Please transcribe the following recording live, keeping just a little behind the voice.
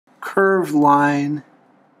curved line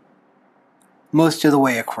most of the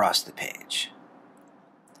way across the page.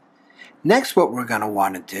 Next, what we're going to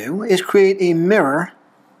want to do is create a mirror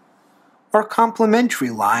or complementary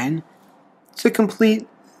line to complete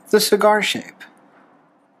the cigar shape.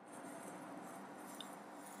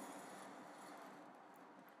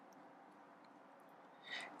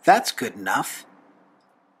 That's good enough.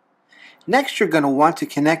 Next, you're going to want to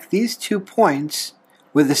connect these 2 points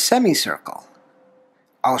with a semicircle.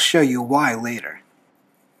 I'll show you why later.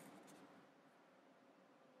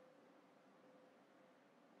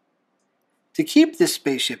 To keep this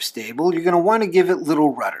spaceship stable, you're going to want to give it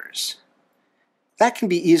little rudders. That can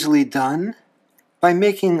be easily done by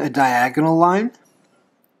making a diagonal line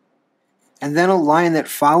and then a line that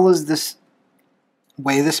follows this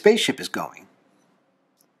way the spaceship is going.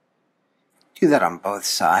 Do that on both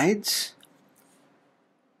sides.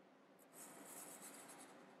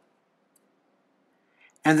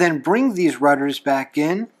 And then bring these rudders back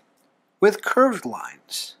in with curved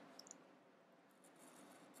lines.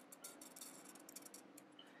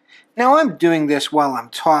 Now I'm doing this while I'm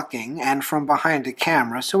talking and from behind a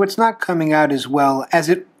camera, so it's not coming out as well as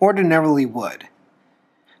it ordinarily would.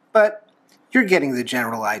 But you're getting the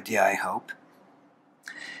general idea, I hope.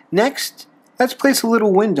 Next, let's place a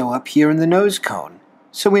little window up here in the nose cone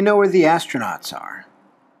so we know where the astronauts are,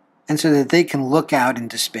 and so that they can look out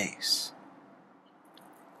into space.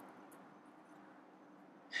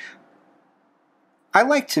 I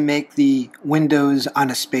like to make the windows on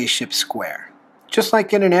a spaceship square, just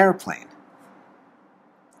like in an airplane.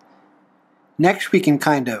 Next, we can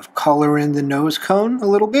kind of color in the nose cone a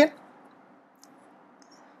little bit.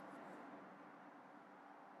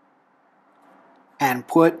 And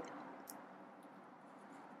put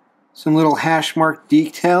some little hash mark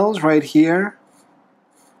details right here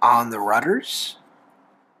on the rudders.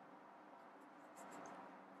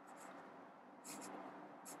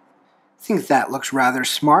 I think that looks rather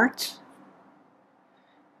smart.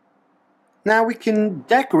 Now we can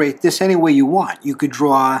decorate this any way you want. You could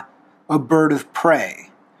draw a bird of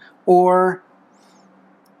prey, or,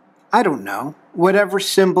 I don't know, whatever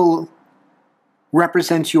symbol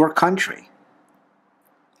represents your country.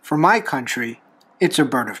 For my country, it's a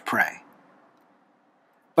bird of prey.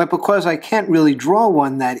 But because I can't really draw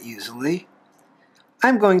one that easily,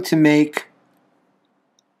 I'm going to make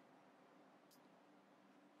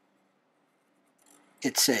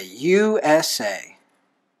it say USA.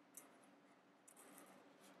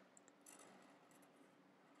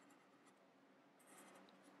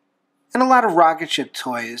 And a lot of rocket ship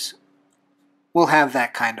toys will have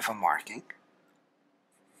that kind of a marking.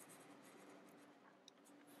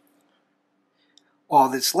 All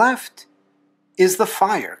that's left is the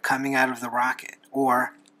fire coming out of the rocket,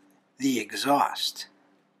 or the exhaust.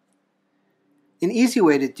 An easy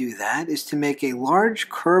way to do that is to make a large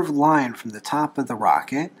curved line from the top of the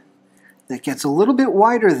rocket that gets a little bit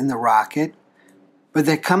wider than the rocket, but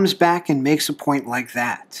that comes back and makes a point like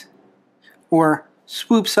that, or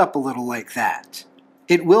swoops up a little like that.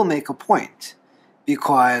 It will make a point,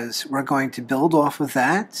 because we're going to build off of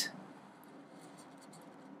that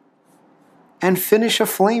and finish a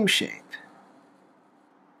flame shape.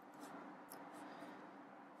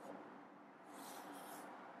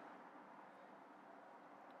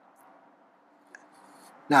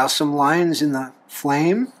 Now some lines in the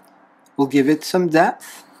flame will give it some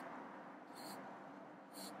depth,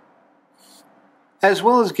 as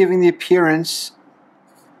well as giving the appearance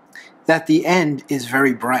that the end is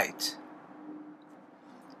very bright.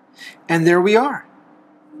 And there we are.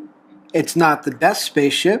 It's not the best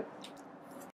spaceship,